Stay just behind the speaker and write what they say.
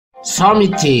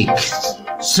Samitic,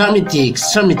 Samitic,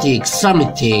 Samitic,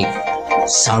 Samitic,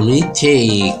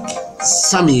 Samitic,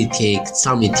 Samitic,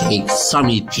 Samitic,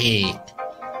 Samitic.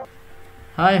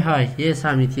 ሃይ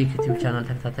የሳሚቲክ ዩቲዩብ ቻናል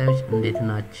ተከታታዮች እንዴት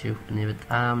ናችሁ? እኔ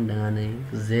በጣም ደህና ነኝ፣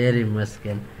 እግዚአብሔር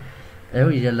ይመስገን።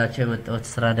 ይዤላችሁ የመጣሁት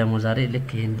ስራ ደግሞ ዛሬ ልክ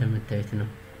ይሄ እንደምታዩት ነው።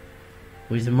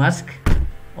 with mask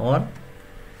or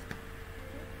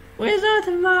without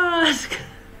mask.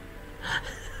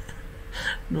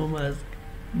 no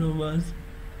mask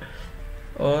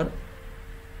or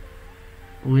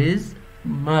with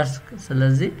mask.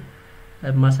 ስለዚህ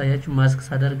ማሳያችሁ ማስክ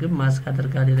ሳደርግም ማስክ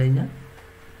አደርጋለሁ ይለኛል።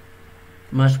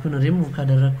 ማስኩን ሪሙቭ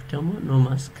ካደረኩት ደግሞ ኖ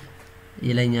ማስክ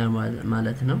ይለኛል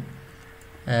ማለት ነው።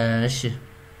 እሺ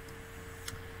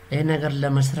ይሄ ነገር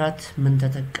ለመስራት ምን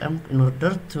ተጠቀምኩ? in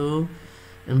order to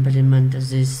implement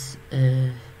this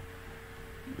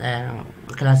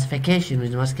classification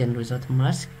with mask and without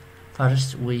mask, first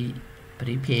we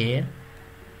prepare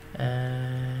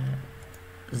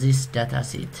this data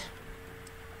set.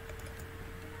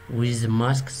 With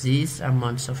mask, these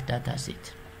amounts of data set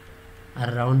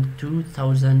around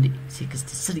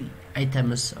 2063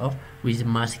 items of with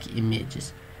mask images.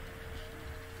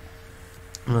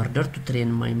 In order to train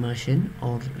my machine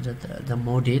or the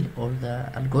model or the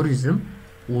algorithm,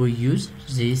 we use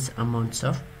these amounts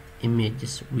of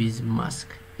images with mask,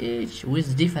 each with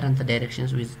different directions,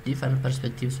 with different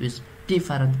perspectives, with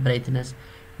different brightness,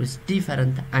 with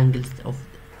different angles of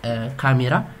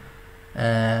camera.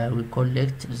 We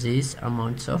collect these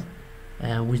amounts of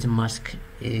with mask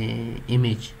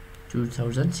image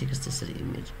 2063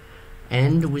 image,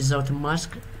 and without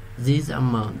mask this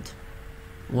amount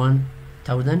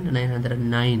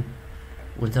 1909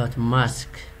 without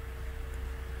mask,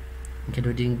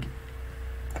 including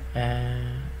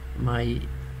my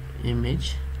image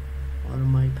or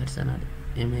my personal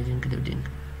image, including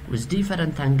with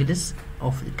different angles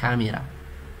of the camera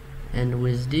and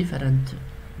with different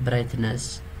brightness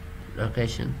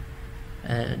location,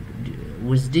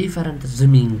 with different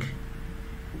zooming,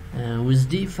 with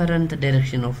different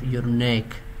direction of your neck.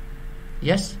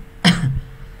 Yes.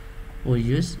 We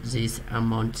use these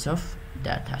amounts of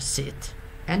data set,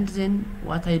 and then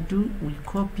what I do, we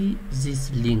copy this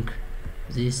link,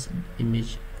 this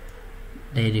image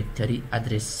directory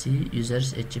address C users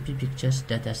HP pictures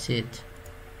data set,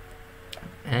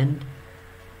 and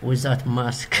without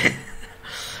mask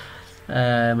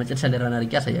መጨረሻ ላይ ራን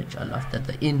አድርጌ አሳያችኋለሁ after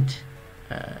the end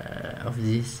of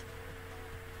this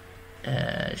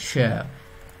share.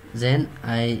 Then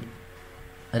I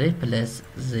replace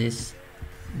this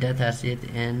dataset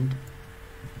and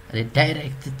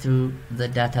redirect to the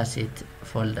dataset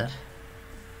folder.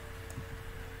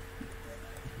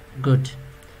 Good.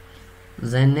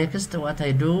 Then next what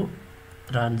I do,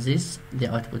 run this. The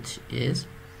output is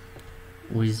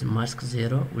with mask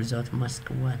 0, without mask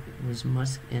 1, with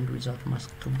mask and without mask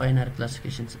 2 binary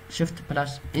classifications. Shift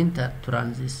plus enter to run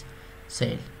this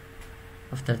cell.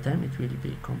 After time it will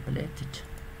be completed.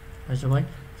 By the way,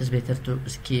 it's better to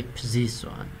skip this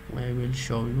one. I will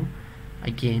show you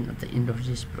again at the end of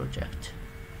this project.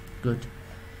 Good.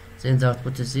 Then the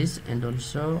output is this, and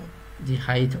also the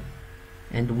height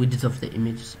and width of the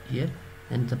images here,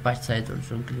 and the patch size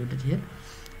also included here.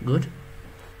 Good.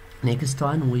 Next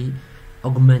one, we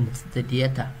augment the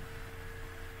data.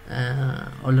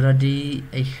 Already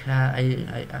I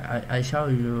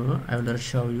will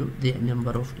show you the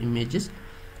number of images,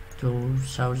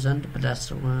 2000 plus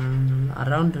 1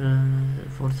 around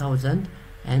 4000,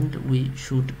 and we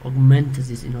should augment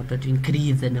this in order to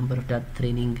increase the number of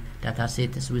training data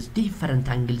sets with different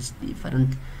angles,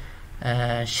 different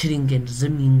shrink and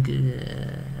zooming,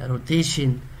 rotation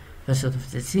versus of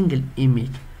the single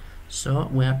image. So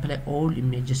we apply all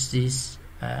images this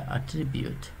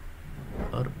attribute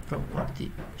or property: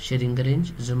 sharing range,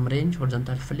 zoom range,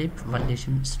 horizontal flip,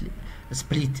 validation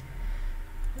split.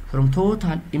 From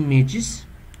total images,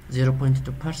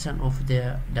 0.2% of the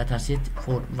dataset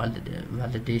for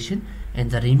validation, and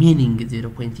the remaining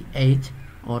 0.8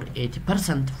 or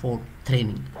 80% for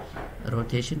training.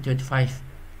 Rotation 25,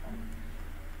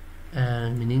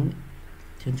 meaning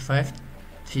 25,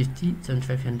 50,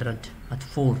 7500 at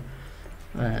 4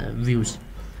 views.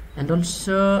 And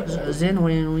also then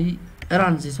when we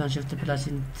run this one, shift plus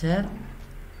enter,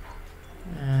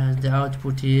 the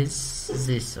output is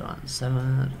this one: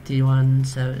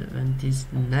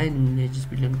 7179 images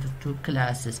belong to 2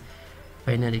 classes.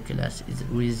 Binary class is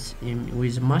with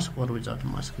mask or without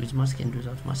mask. With mask and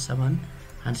without mask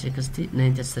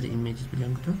 793 images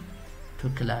belong to 2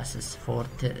 classes. For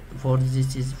this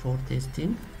is for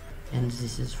testing, and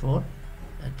this is for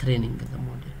training the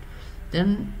model. Then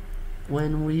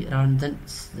when we run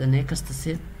the next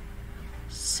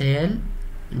cell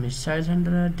image size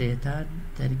 100 data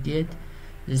target.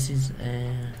 This is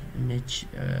image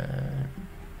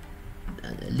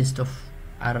list of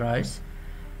arrays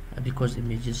because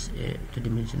image is a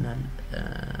two-dimensional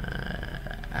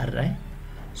array.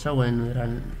 So when we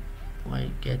run, we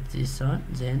get this one.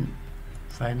 Then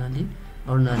finally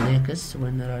on the next,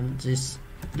 when we run this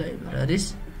libraries,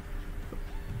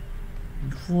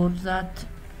 for that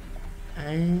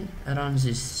I run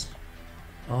this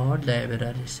all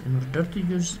libraries. In order to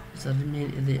use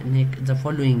the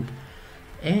following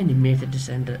any methods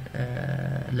and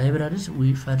libraries, we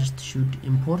first should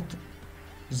import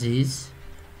these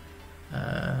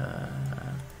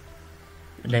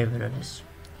libraries.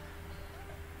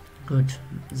 Good.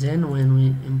 Then when we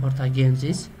import again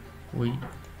this, we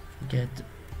get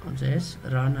this.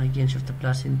 Run again, shift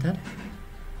plus enter.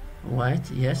 White,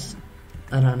 yes.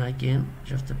 Run again,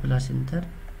 shift plus enter.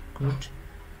 Good.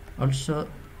 Also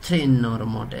train our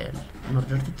model. In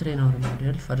order to train our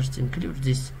model, first include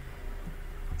this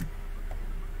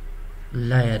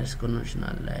layers,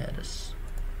 conventional layers.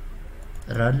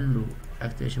 Run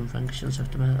activation function,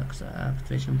 software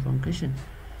activation function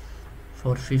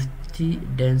for 50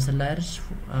 dense layers,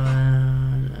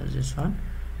 this one,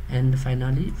 and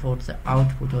finally for the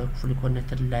output of fully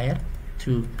connected layer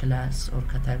to class or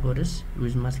categories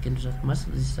with mask and mask.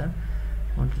 These are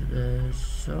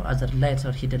so other layers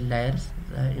or hidden layers.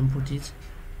 Input is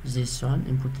this one,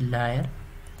 input layer,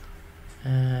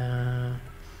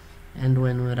 and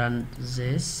when we run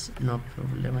this, no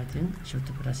problem. I think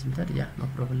shift press enter. Yeah, no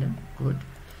problem. Good.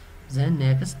 Then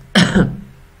next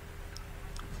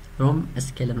from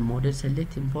scalar model,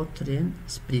 select import train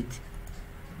split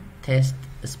test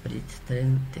split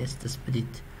train test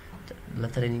split.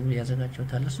 ለትሬኒንግ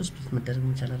ያዘጋጀሁት አለ ስፕሊት መደረግ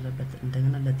መቻል አለበት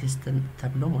እንደገና ለቴስት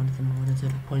ተብሎ ማለት ነው ወደ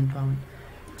 0.1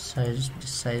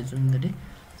 ሳይዝ እንግዲህ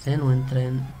then when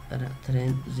train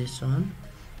this one,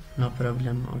 no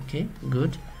problem. Okay,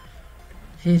 good.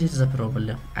 Here is the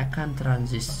problem. I can't run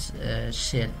this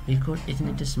shell because it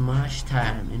needs much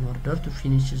time in order to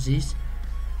finish this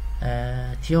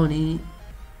 20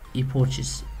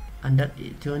 epochs. Under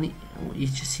 20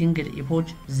 each single epoch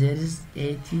there is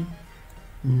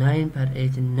 89 per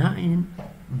 89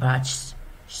 batches,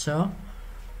 so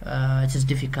it is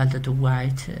difficult to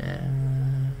write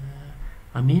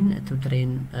to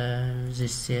train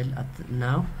this cell at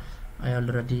now. I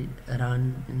already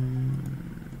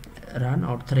run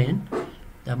or train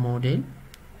the model,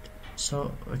 so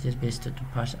it is best to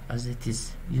pass as it is.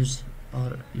 Use, or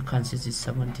you can see this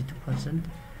 72%,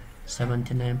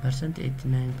 79%,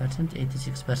 89%,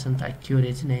 86%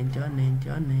 accuracy, 91,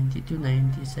 91, 92,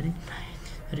 93,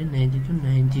 92,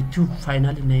 92,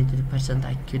 finally 90%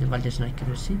 accurate validation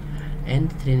accuracy, and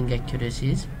training accuracy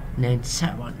is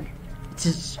 97. It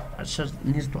is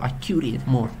needs to accurate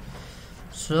more,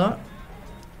 so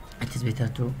it is better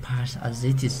to pass as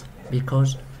it is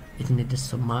because it needs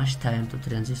so much time to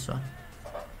train this one.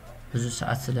 ብዙ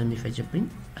ሰዓት ስለሚፈጅብኝ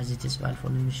as it is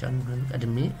ባልፎን የሚሻል ነው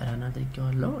ቀድሜ ራና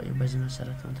አድርጌዋለሁ። በዚህ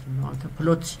መሰረት ነው አንተ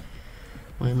plot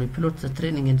when we plot the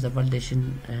training and the validation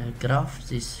graph.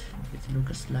 This it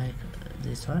looks like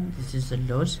this one. This is the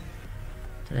loss,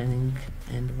 training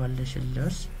and validation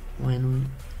loss. When we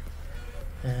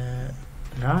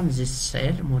run this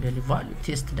cell model value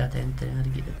test data and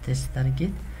test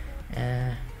target,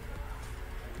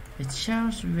 it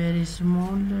shows very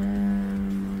small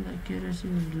accuracy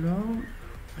is low.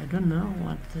 I don't know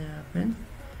what happened.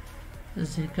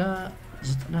 እዚህ ጋር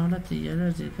 92 እያለ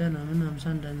እዚህ ጋር ለምን 50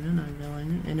 እንደሚሆን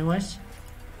አልገባኝም። anyways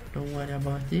don't worry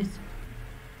about it.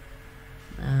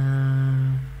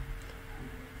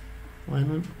 When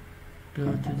we go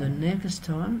to the next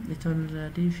one, it's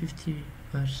already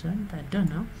 50%. I don't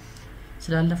know,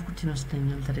 ስላለፍኩት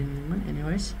ይመስለኛል ትሬኒንግ።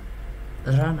 anyways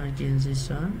run again this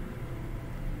one,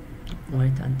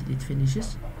 wait until it finishes.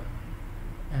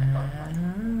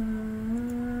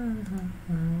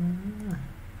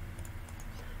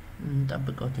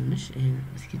 እንጠብቀው ትንሽ ይሄን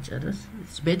እስኪጨርስ።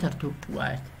 it's better to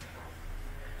wait።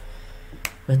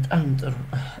 በጣም ጥሩ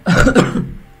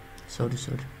sorry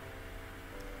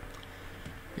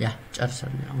yeah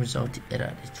ጨርሰን without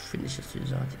error. It finishes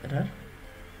without error.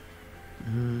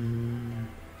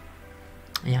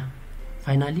 Yeah,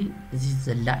 finally this is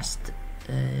the last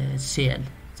cell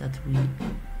that we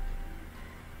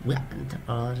went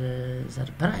or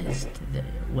surprised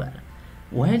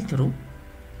while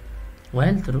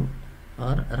true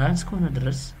or runs ከሆነ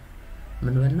ድረስ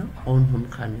ምን በልና ኦን ሆኖ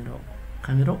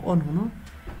ካሜራው ኦን ሆኖ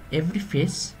every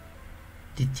face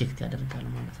detect ያደርጋል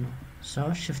ማለት ነው። so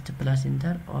shift plus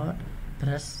enter or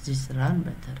press this run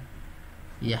button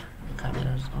yeah, the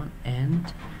camera is on and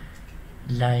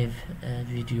live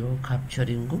video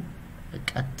capturing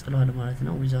ቀጥሏል ማለት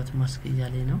ነው without mask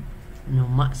እያለኝ ነው no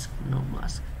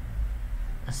mask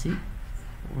I see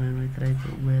when we try to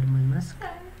wear my mask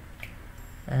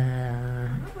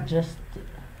just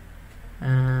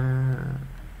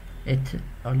it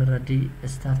already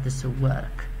starts to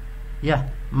work yeah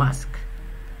mask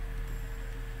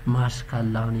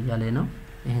አላውን እያለኝ ነው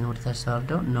ይሄን ወደ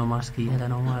ተሰርዶ no mask እያለ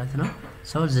ነው ማለት ነው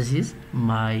so this is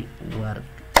my work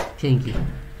thank you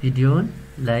ቪዲዮን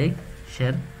ላይክ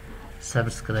ሼር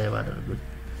ሰብስክራይብ አድርጉት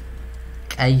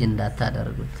ቀይ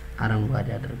እንዳታደርጉት አረንጓዴ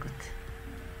አድርጉት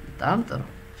በጣም ጥሩ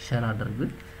ሼር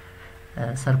አድርጉት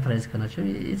surprise ከናችሁ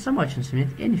የተሰማችሁን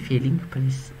ስሜት any feeling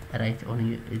please write on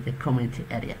the comment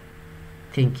area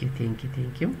thank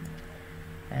you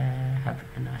have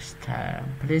a nice time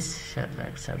please share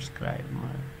like subscribe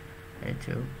my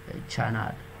YouTube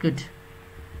channel good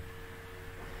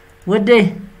day